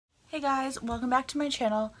Hey guys, welcome back to my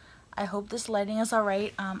channel. I hope this lighting is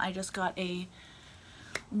alright. I just got a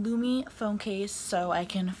Lumi phone case so I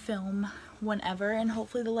can film whenever and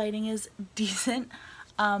hopefully the lighting is decent.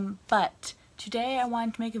 But today I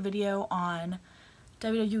wanted to make a video on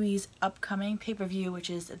WWE's upcoming pay-per-view, which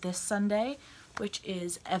is this Sunday, which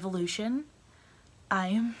is Evolution. I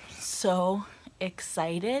am so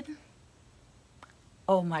excited.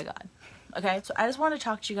 Oh my god. Okay, so I just want to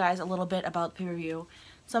talk to you guys a little bit about the pay-per-view.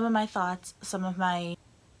 Some of my thoughts, some of my,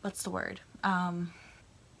 what's the word,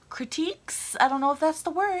 critiques, I don't know if that's the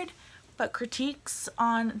word, but critiques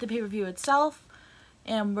on the pay-per-view itself,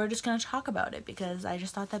 and we're just going to talk about it because I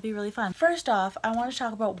just thought that'd be really fun. First off, I want to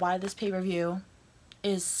talk about why this pay-per-view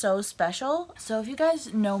is so special. So if you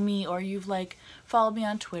guys know me or you've like followed me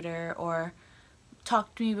on Twitter or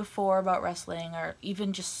talked to me before about wrestling or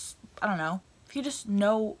even just, I don't know, if you just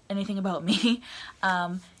know anything about me,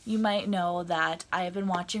 you might know that I have been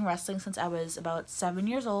watching wrestling since I was about 7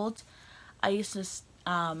 years old. I used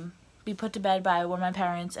to be put to bed by one of my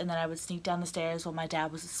parents, and then I would sneak down the stairs while my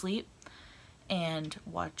dad was asleep and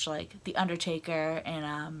watch like The Undertaker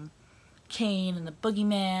and Kane and the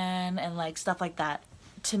Boogeyman and like stuff like that.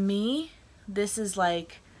 To me, this is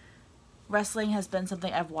like, wrestling has been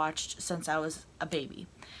something I've watched since I was a baby.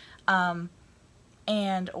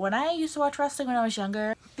 And when I used to watch wrestling when I was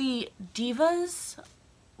younger, the divas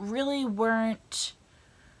really weren't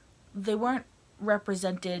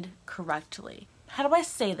represented correctly. How do I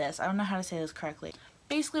say this? I don't know how to say this correctly.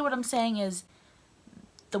 Basically what I'm saying is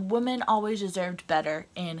the women always deserved better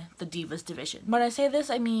in the divas division. When I say this,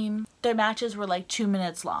 I mean their matches were like 2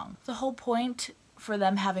 minutes long. The whole point for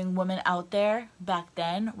them having women out there back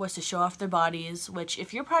then was to show off their bodies, which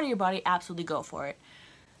if you're proud of your body, absolutely go for it.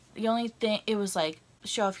 The only thing, it was like,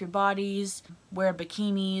 show off your bodies, wear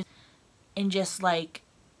bikinis, and just like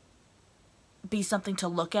be something to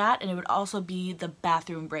look at, and it would also be the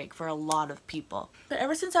bathroom break for a lot of people. But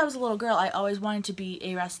ever since I was a little girl, I always wanted to be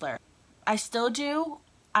a wrestler. I still do.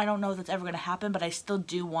 I don't know if that's ever going to happen, but I still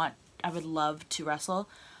do want, I would love to wrestle.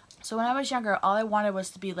 So when I was younger, all I wanted was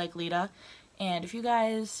to be like Lita, and if you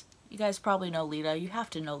guys probably know Lita. You have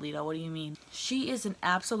to know Lita. What do you mean? She is an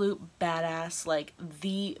absolute badass, like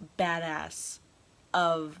the badass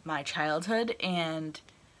of my childhood. And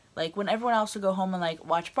like when everyone else would go home and like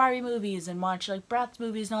watch Barbie movies and watch like Bratz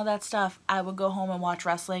movies and all that stuff, I would go home and watch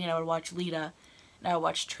wrestling, and I would watch Lita, and I would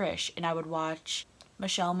watch Trish, and I would watch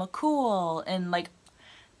Michelle McCool, and like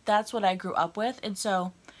that's what I grew up with. And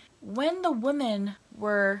so when the women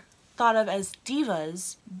were thought of as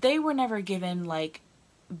divas, they were never given like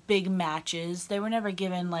big matches. They were never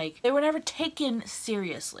given like, they were never taken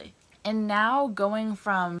seriously. And now going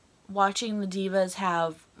from watching the divas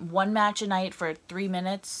have one match a night for 3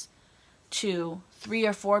 minutes to 3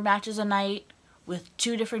 or 4 matches a night with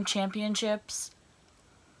 2 different championships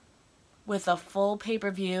with a full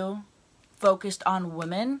pay-per-view focused on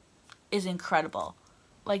women is incredible.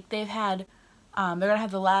 Like they've had they're gonna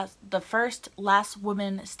have the first last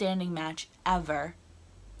woman standing match ever,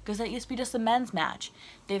 because that used to be just a men's match.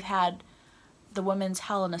 They've had the women's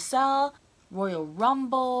Hell in a Cell, Royal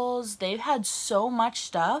Rumbles. They've had so much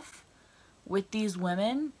stuff with these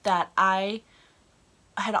women that I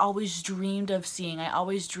had always dreamed of seeing. I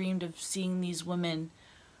always dreamed of seeing these women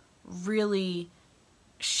really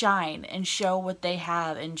shine and show what they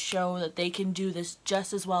have and show that they can do this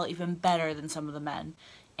just as well, even better than some of the men.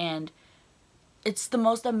 And it's the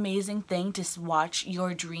most amazing thing to watch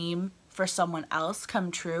your dream for someone else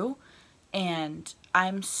come true, and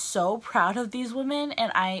I'm so proud of these women,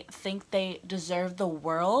 and I think they deserve the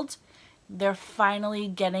world. They're finally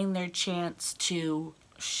getting their chance to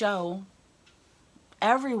show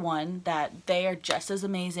everyone that they are just as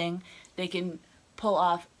amazing. They can pull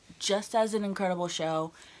off just as an incredible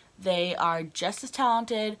show. They are just as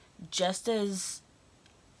talented, just as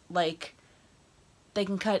like, they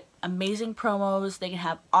can cut amazing promos, they can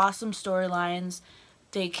have awesome storylines,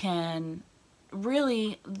 they can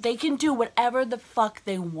do whatever the fuck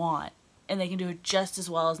they want, and they can do it just as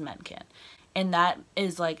well as men can. And that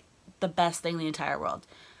is like the best thing in the entire world.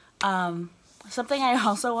 Something I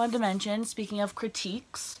also wanted to mention, speaking of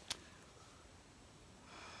critiques,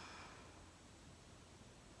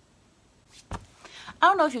 I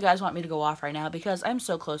don't know if you guys want me to go off right now because I'm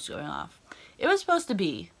so close to going off. It was supposed to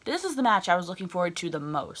be, this is the match I was looking forward to the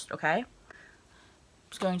most, okay?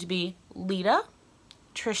 It's going to be Lita,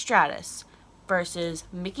 Trish Stratus versus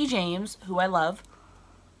Mickie James, who I love,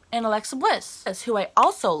 and Alexa Bliss, who I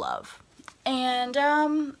also love. And,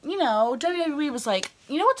 you know, WWE was like,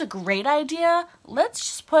 you know what's a great idea? Let's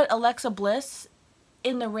just put Alexa Bliss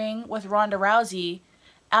in the ring with Ronda Rousey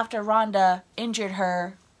after Ronda injured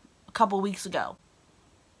her a couple weeks ago.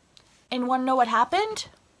 And want to know what happened?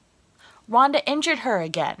 Ronda injured her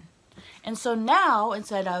again. And so now,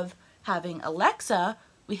 instead of having Alexa,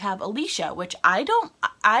 we have Alicia, which I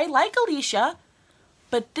like Alicia,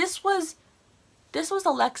 but this was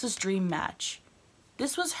Alexa's dream match.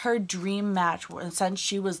 This was her dream match since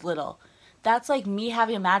she was little. That's like me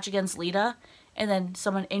having a match against Lita and then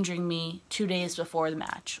someone injuring me 2 days before the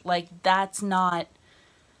match. Like, that's not,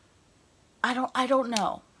 I don't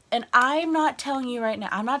know. And I'm not telling you right now,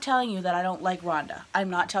 I'm not telling you that I don't like Ronda. I'm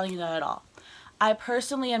not telling you that at all. I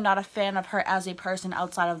personally am not a fan of her as a person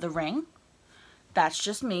outside of the ring. That's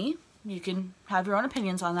just me. You can have your own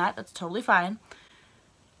opinions on that. That's totally fine.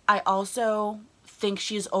 I also think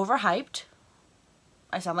she's overhyped.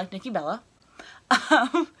 I sound like Nikki Bella.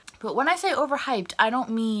 But when I say overhyped, I don't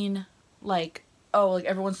mean like, oh, like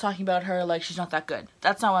everyone's talking about her like she's not that good.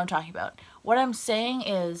 That's not what I'm talking about. What I'm saying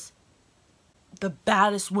is the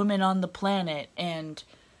baddest woman on the planet and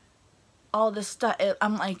all this stuff.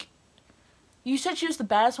 I'm like, you said she was the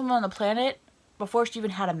baddest woman on the planet before she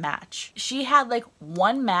even had a match. She had like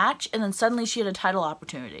one match and then suddenly she had a title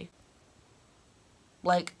opportunity.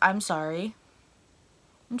 Like, I'm sorry.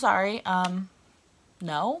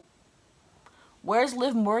 No. Where's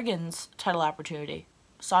Liv Morgan's title opportunity?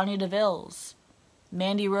 Sonya Deville's,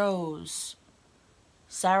 Mandy Rose,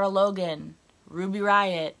 Sarah Logan, Ruby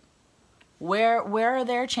Riott. Where are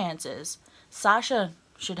their chances? Sasha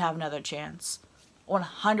should have another chance.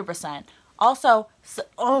 100%. Also,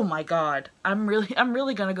 oh my god, I'm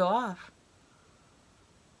really gonna go off.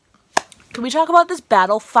 Can we talk about this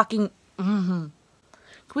battle fucking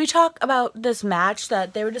Can we talk about this match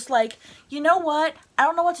that they were just like, you know what? I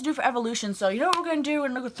don't know what to do for Evolution, so you know what we're gonna do? We're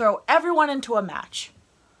gonna throw everyone into a match.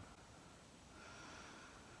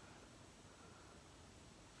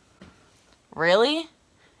 Really?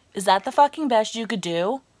 Is that the fucking best you could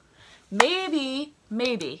do? Maybe,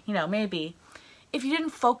 if you didn't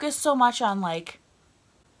focus so much on like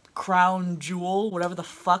Crown Jewel, whatever the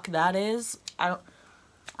fuck that is.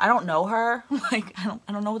 I don't know her. Like, I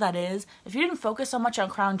don't know what that is. If you didn't focus so much on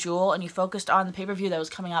Crown Jewel and you focused on the pay-per-view that was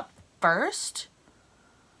coming up first,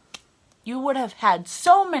 you would have had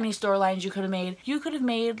so many storylines you could have made. You could have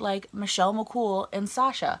made like Michelle McCool and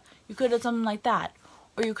Sasha. You could have done something like that.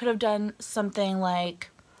 Or you could have done something like,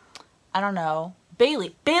 I don't know,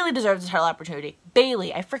 Bayley. Bayley deserves a title opportunity.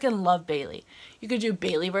 Bayley. I freaking love Bayley. You could do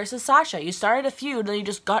Bayley versus Sasha. You started a feud and you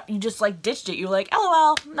just like ditched it. You're like,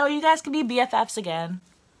 LOL, no, you guys can be BFFs again.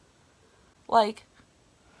 Like,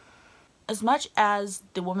 as much as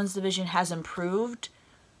the women's division has improved,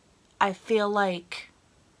 I feel like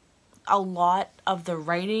a lot of the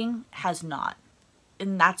writing has not.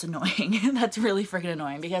 And that's annoying. That's really freaking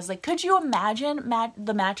annoying. Because, like, could you imagine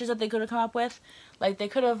the matches that they could have come up with? Like, they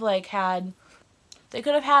could have, like, had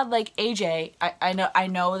like, AJ. I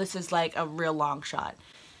know this is, like, a real long shot.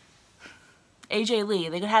 AJ Lee.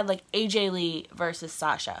 They could have, like, AJ Lee versus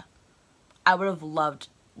Sasha. I would have loved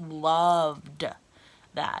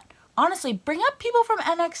that. Honestly, bring up people from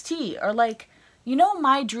NXT. Or, like, you know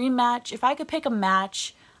my dream match? If I could pick a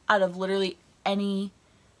match out of literally any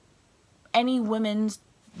women's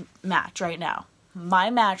match right now, my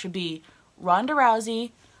match would be Ronda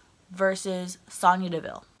Rousey versus Sonya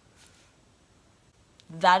Deville.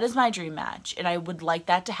 That is my dream match, and I would like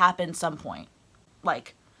that to happen some point.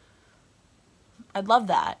 Like, I'd love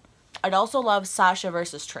that. I'd also love Sasha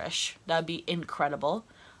versus Trish. That'd be incredible.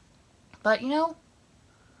 But, you know,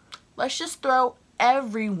 let's just throw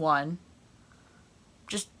everyone,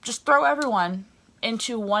 just throw everyone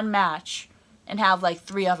into one match and have, like,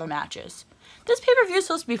 3 other matches. This pay-per-view is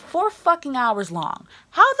supposed to be 4 fucking hours long.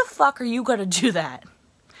 How the fuck are you gonna do that?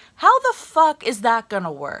 How the fuck is that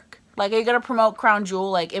gonna work? Like, are you gonna promote Crown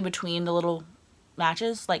Jewel, like, in between the little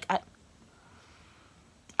matches? Like,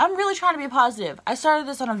 I'm really trying to be positive. I started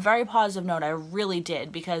this on a very positive note. I really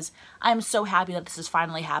did, because I'm so happy that this is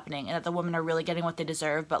finally happening and that the women are really getting what they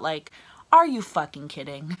deserve. But, like, are you fucking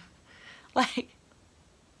kidding? Like,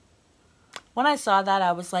 when I saw that,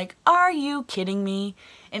 I was like, are you kidding me?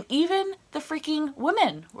 And even the freaking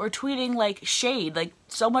women were tweeting, like, shade, like,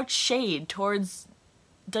 so much shade towards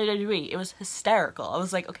WWE. It was hysterical. I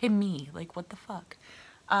was like, okay, me, like, what the fuck?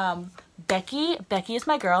 Becky is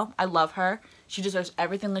my girl. I love her. She deserves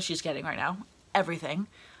everything that she's getting right now. Everything.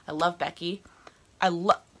 I love Becky. I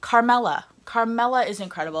love Carmella. Carmella is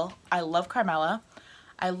incredible. I love Carmella.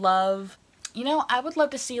 I would love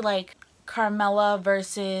to see, like, Carmella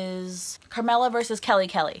versus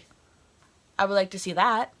Kelly. I would like to see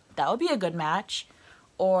that. That would be a good match.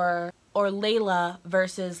 Or Layla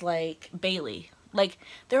versus, like, Bayley. Like,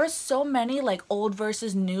 there are so many, like, old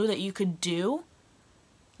versus new that you could do.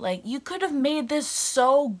 Like, you could have made this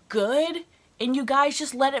so good, and you guys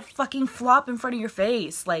just let it fucking flop in front of your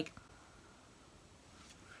face. Like,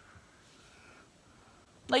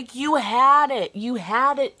 you had it. You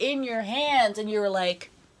had it in your hands, and you were like,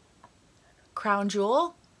 crown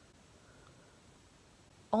jewel?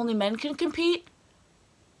 Only men can compete?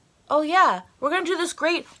 Oh yeah, we're gonna do this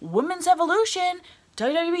great women's evolution,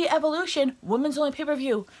 WWE evolution, women's only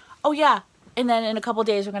pay-per-view. Oh yeah, and then in a couple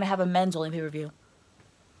days we're gonna have a men's only pay-per-view.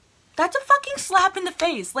 That's a fucking slap in the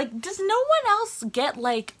face. Like, does no one else get,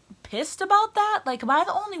 like, pissed about that? Like, am I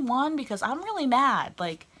the only one? Because I'm really mad.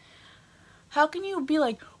 Like, how can you be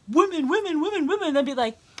like, women, women, women, women, and then be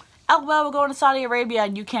like, oh, well, we're going to Saudi Arabia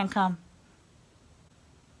and you can't come.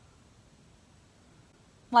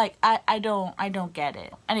 Like, I don't get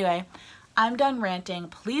it. Anyway, I'm done ranting.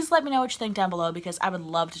 Please let me know what you think down below because I would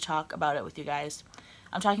love to talk about it with you guys.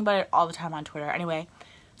 I'm talking about it all the time on Twitter. Anyway,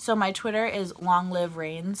 so my Twitter is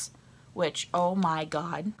longlivereigns, which, oh my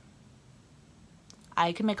god.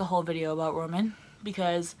 I could make a whole video about Roman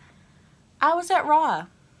because I was at Raw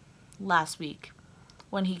last week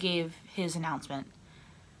when he gave his announcement.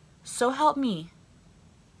 So help me.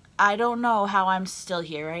 I don't know how I'm still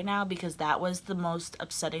here right now because that was the most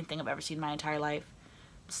upsetting thing I've ever seen in my entire life.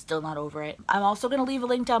 Still not over it. I'm also going to leave a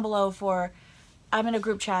link down below for, I'm in a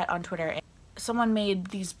group chat on Twitter. And someone made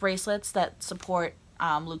these bracelets that support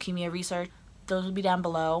leukemia research. Those will be down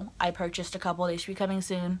below. I purchased a couple. They should be coming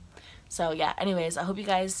soon. So yeah, anyways, I hope you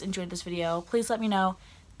guys enjoyed this video. Please let me know.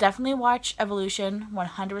 Definitely watch Evolution,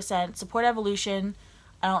 100%. Support Evolution.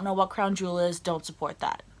 I don't know what Crown Jewel is. Don't support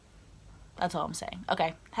that. That's all I'm saying.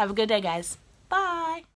 Okay, have a good day, guys. Bye!